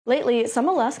Lately, some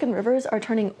Alaskan rivers are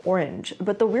turning orange,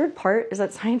 but the weird part is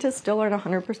that scientists still aren't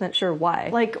 100% sure why.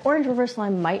 Like, orange river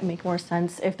slime might make more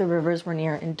sense if the rivers were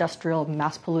near industrial,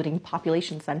 mass-polluting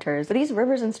population centers, but these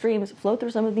rivers and streams flow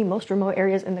through some of the most remote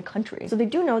areas in the country. So they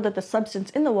do know that the substance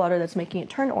in the water that's making it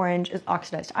turn orange is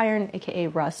oxidized iron, aka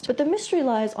rust, but the mystery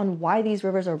lies on why these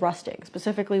rivers are rusting,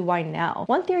 specifically why now.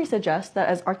 One theory suggests that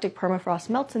as Arctic permafrost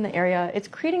melts in the area, it's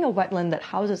creating a wetland that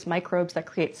houses microbes that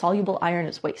create soluble iron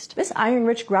as waste. This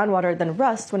iron-rich groundwater then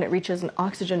rusts when it reaches an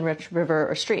oxygen-rich river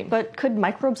or stream. But could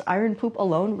microbes' iron poop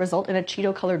alone result in a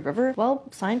Cheeto-colored river? Well,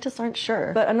 scientists aren't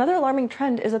sure. But another alarming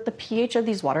trend is that the pH of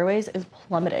these waterways is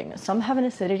plummeting. Some have an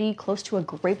acidity close to a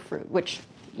grapefruit, which,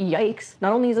 yikes.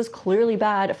 Not only is this clearly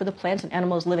bad for the plants and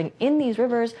animals living in these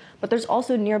rivers, but there's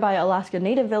also nearby Alaska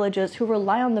Native villages who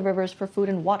rely on the rivers for food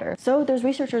and water. So there's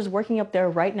researchers working up there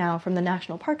right now from the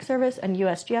National Park Service and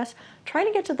USGS trying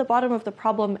to get to the bottom of the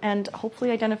problem and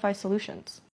hopefully identify solutions.